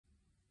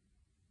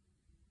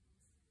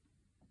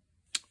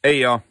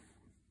Hey y'all,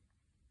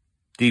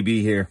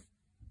 DB here.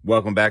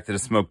 Welcome back to the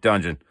Smoke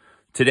Dungeon.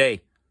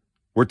 Today,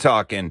 we're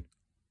talking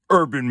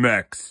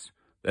Urbanmechs.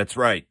 That's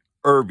right,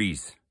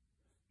 Urbies.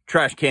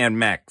 Trash can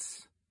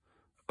mechs.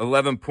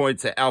 11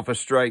 points at Alpha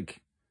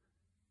Strike.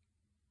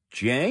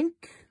 Jank?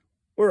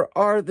 Or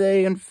are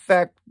they in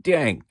fact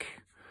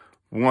dank?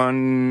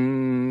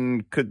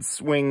 One could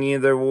swing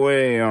either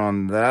way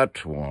on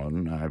that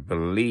one, I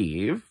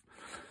believe.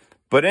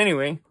 But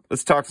anyway,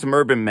 let's talk some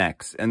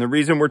Urbanmechs. And the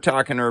reason we're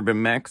talking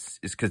Urbanmechs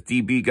is because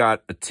DB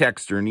got a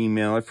text or an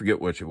email, I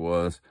forget which it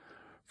was,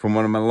 from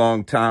one of my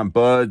longtime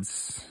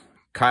buds,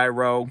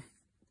 Cairo,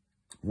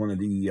 one of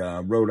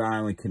the Rhode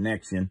Island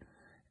connection.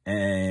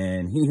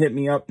 And he hit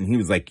me up and he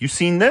was like, "You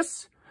seen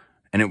this?"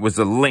 And it was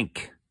a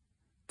link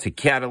to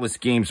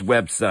Catalyst Games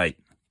website.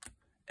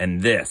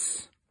 And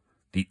this,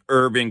 the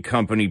Urban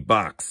Company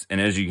box. And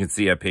as you can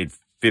see, I paid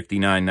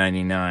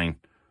 $59.99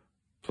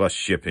 plus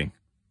shipping.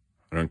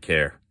 I don't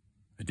care.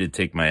 I did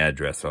take my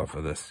address off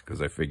of this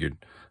because I figured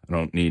I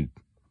don't need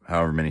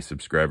however many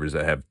subscribers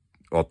I have.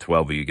 All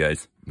 12 of you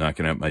guys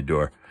knocking at my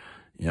door.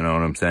 You know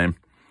what I'm saying?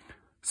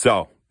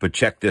 So, but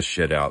check this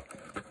shit out.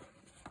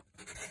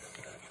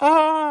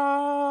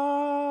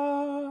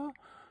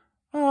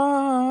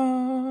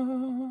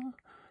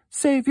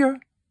 Savior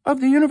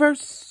of the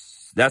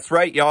universe. That's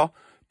right, y'all.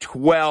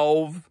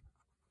 12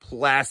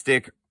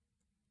 plastic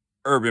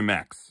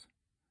Urbanmechs.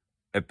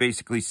 At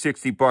basically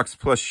 60 bucks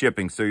plus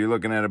shipping, so you're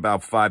looking at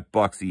about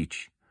 $5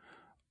 each.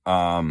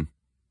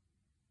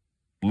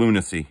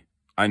 Lunacy,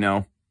 I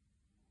know.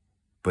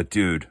 But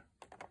dude,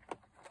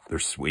 they're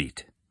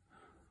sweet.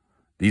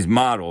 These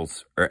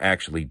models are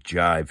actually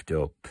jive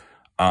dope.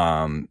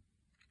 You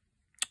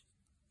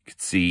can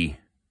see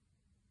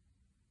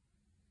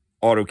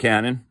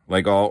autocannon,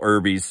 like all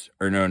Urbies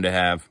are known to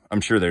have. I'm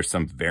sure there's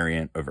some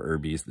variant of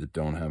Urbies that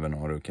don't have an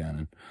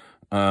autocannon.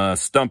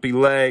 Stumpy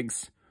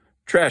legs.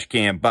 Trash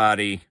can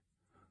body,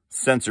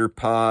 sensor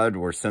pod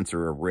or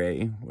sensor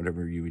array,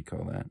 whatever you would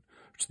call that.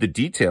 Which the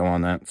detail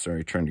on that,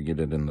 sorry, trying to get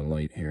it in the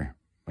light here.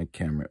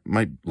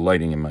 My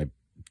lighting in my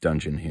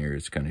dungeon here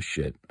is kind of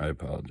shit. I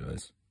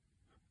apologize.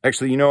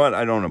 Actually, you know what?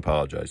 I don't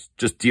apologize.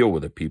 Just deal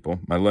with it, people.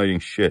 My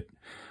lighting's shit.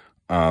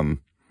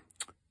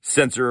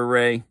 Sensor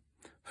array,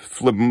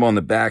 flip him on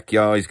the back,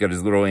 y'all. He's got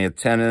his little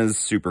antennas,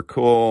 super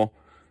cool.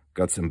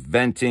 Got some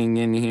venting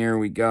in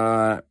here.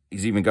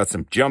 He's even got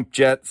some jump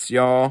jets,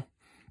 y'all.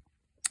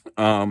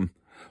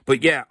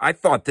 But yeah, I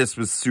thought this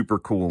was super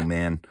cool,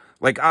 man.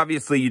 Like,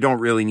 obviously, you don't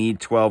really need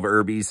 12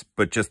 Urbies,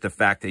 but just the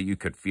fact that you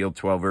could field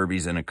 12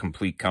 Urbies in a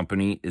complete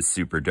company is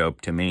super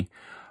dope to me.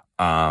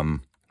 I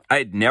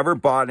had never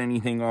bought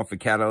anything off of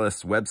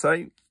Catalyst's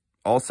website,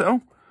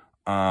 also.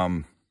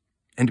 And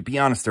to be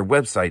honest, their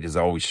website has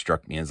always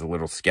struck me as a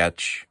little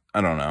sketch.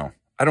 I don't know.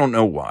 I don't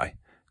know why.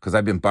 Because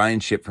I've been buying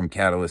shit from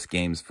Catalyst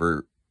Games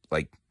for,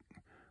 like,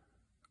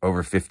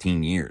 over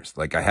 15 years.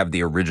 Like, I have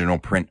the original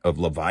print of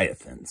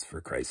Leviathans, for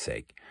Christ's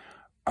sake.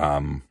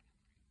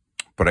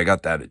 But I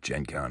got that at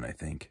Gen Con, I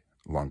think,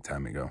 a long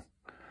time ago.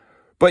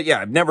 But yeah,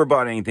 I've never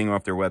bought anything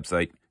off their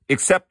website,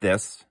 except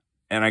this.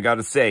 And I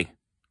gotta say,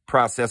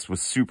 process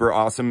was super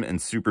awesome and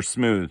super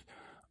smooth.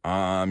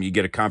 You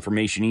get a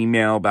confirmation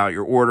email about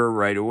your order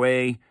right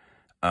away.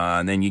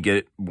 And then you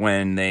get,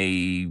 when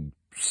they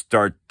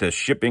start the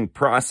shipping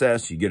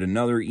process, you get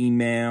another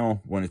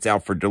email. When it's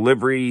out for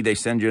delivery, they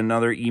send you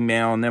another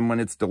email, and then when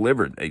it's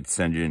delivered, they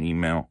send you an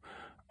email.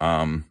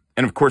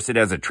 And of course, it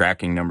has a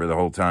tracking number the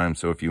whole time,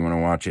 so if you want to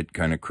watch it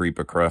kind of creep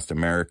across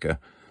America,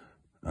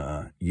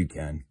 you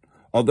can.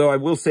 Although I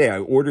will say, I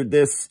ordered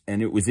this,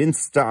 and it was in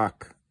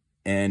stock,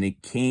 and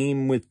it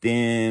came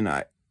within,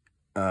 I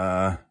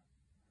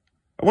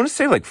want to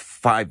say like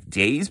 5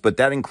 days, but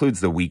that includes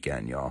the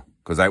weekend, y'all.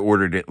 Because I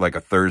ordered it like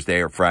a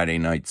Thursday or Friday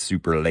night,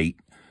 super late,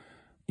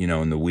 you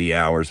know, in the wee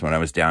hours when I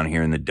was down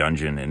here in the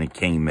dungeon. And it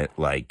came at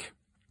like,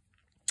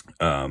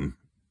 you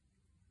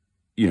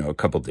know, a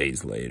couple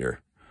days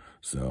later.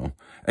 So,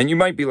 and you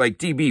might be like,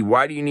 DB,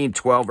 why do you need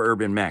 12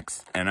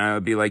 Urbanmechs? And I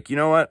would be like, you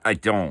know what? I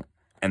don't.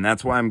 And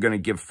that's why I'm going to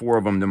give 4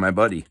 of them to my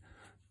buddy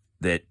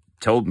that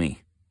told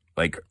me,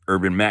 like,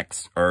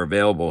 Urbanmechs are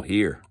available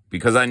here.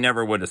 Because I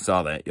never would have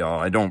saw that, y'all.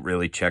 I don't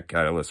really check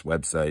Catalyst's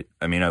website.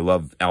 I mean, I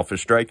love Alpha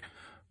Strike,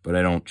 but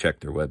I don't check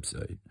their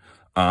website.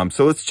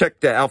 So let's check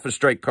the Alpha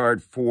Strike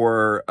card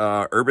for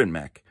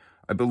Urbanmech.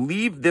 I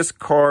believe this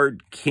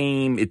card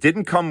came, it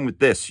didn't come with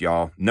this,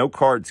 y'all. No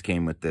cards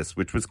came with this,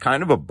 which was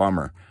kind of a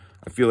bummer.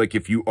 I feel like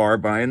if you are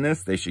buying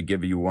this, they should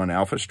give you one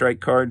Alpha Strike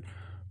card.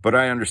 But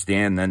I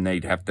understand then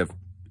they'd have to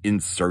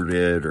insert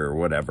it or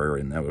whatever,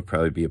 and that would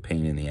probably be a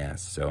pain in the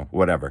ass. So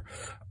whatever.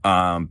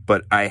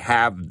 But I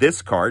have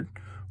this card,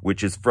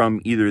 which is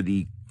from either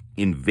the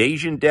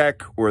Invasion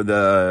deck or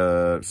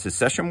the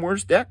Secession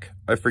Wars deck.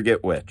 I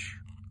forget which.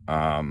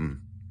 So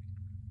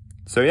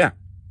yeah,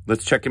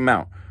 let's check him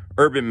out.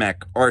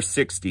 Urbanmech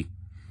R60.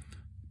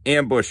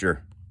 Ambusher.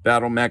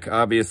 Battletech,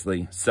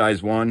 obviously.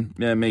 Size 1.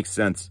 Yeah, it makes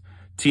sense.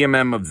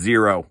 TMM of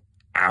 0.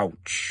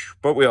 Ouch.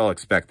 But we all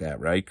expect that,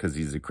 right? Because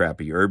he's a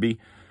crappy Urbie.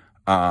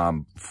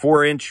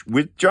 4-inch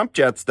with jump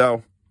jets,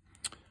 though.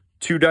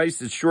 2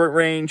 dice at short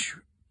range,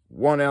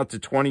 1 out to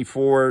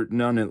 24,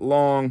 none at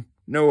long,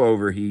 no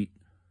overheat.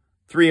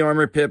 3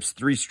 armor pips,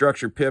 3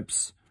 structure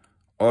pips,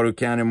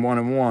 autocannon 1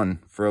 and 1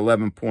 for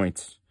 11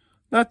 points.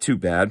 Not too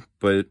bad,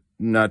 but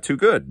not too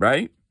good,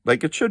 right?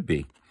 Like it should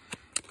be.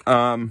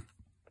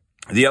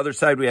 The other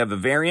side, we have a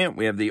variant.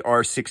 We have the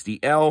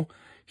R60L.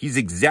 He's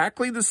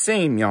exactly the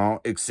same, y'all,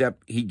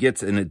 except he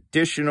gets an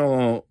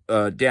additional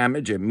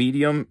damage at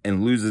medium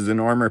and loses an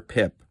armor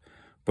pip.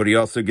 But he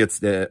also gets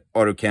the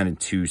autocannon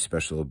 2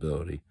 special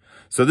ability.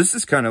 So this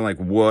is kind of like,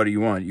 what do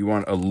you want? You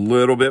want a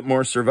little bit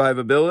more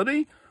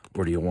survivability?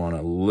 Or do you want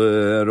a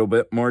little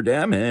bit more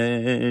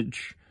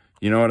damage?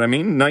 You know what I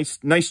mean?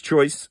 Nice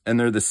choice, and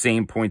they're the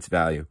same points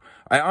value.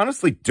 I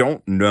honestly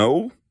don't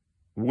know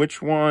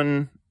which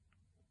one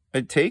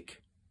I'd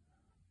take.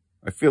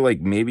 I feel like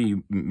maybe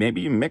you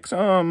mix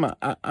them.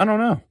 I don't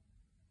know.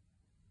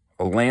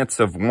 A lance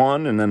of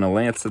one and then a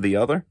lance of the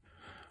other.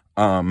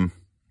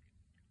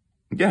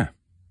 Yeah.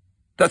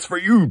 That's for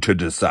you to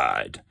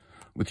decide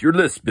with your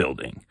list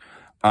building.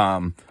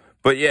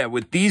 But yeah,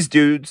 with these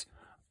dudes,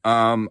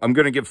 I'm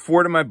going to give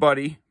 4 to my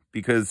buddy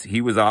because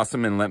he was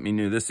awesome and let me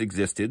know this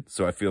existed.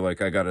 So I feel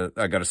like I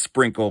gotta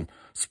sprinkle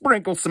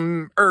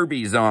some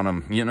herbies on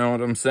them. You know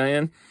what I'm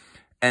saying?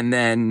 And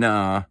then,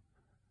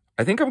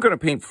 I think I'm going to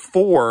paint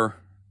 4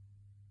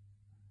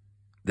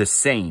 the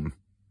same,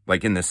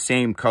 like in the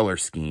same color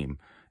scheme.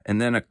 And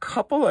then a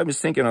couple, I was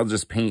thinking I'll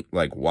just paint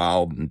like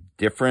wild and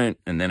different.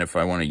 And then if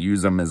I want to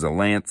use them as a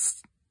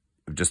lance,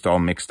 just all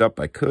mixed up,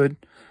 I could.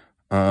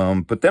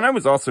 But then I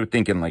was also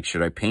thinking, like,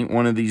 should I paint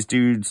one of these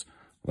dudes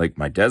like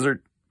my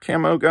desert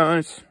camo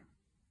guys?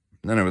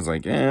 And then I was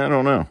like, I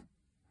don't know.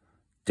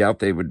 Doubt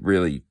they would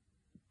really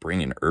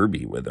bring an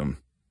Herbie with them.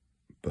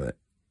 But,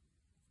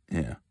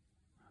 yeah.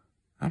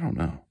 I don't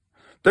know.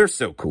 They're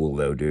so cool,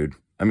 though, dude.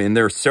 I mean,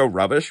 they're so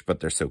rubbish, but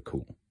they're so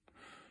cool.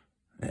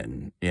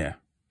 And, yeah.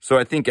 So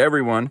I think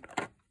everyone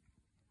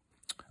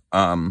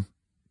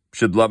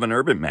should love an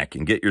Urbanmech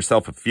and get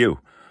yourself a few.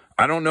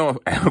 I don't know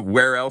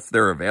where else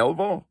they're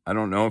available. I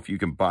don't know if you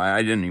can buy.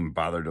 I didn't even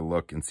bother to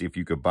look and see if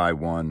you could buy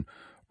one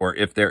or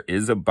if there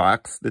is a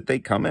box that they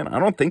come in. I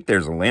don't think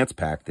there's a lance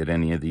pack that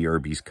any of the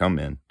Urbies come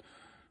in.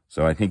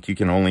 So I think you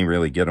can only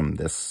really get them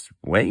this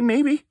way,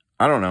 maybe?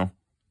 I don't know.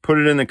 Put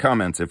it in the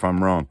comments if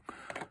I'm wrong.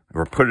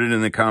 Or put it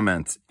in the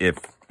comments if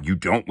you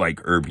don't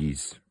like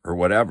Urbies or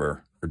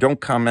whatever. Or don't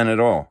comment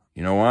at all.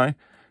 You know why?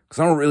 Because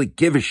I don't really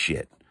give a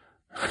shit.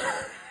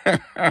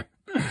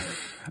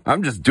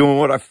 I'm just doing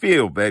what I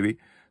feel, baby.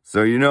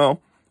 So, you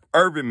know,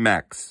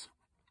 Urbanmechs.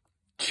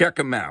 Check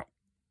them out.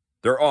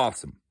 They're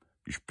awesome.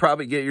 You should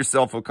probably get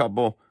yourself a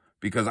couple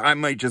because I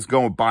might just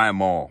go and buy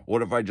them all.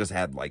 What if I just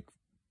had like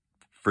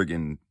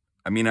friggin',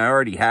 I mean, I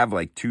already have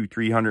like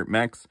 200-300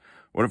 mechs.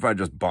 What if I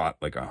just bought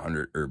like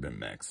 100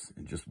 Urbanmechs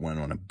and just went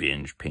on a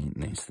binge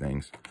painting these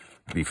things?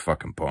 It'd be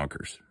fucking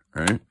bonkers,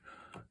 right?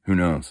 Who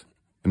knows?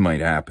 It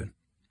might happen.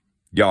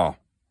 Y'all,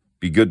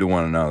 be good to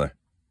one another.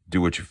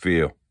 Do what you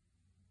feel.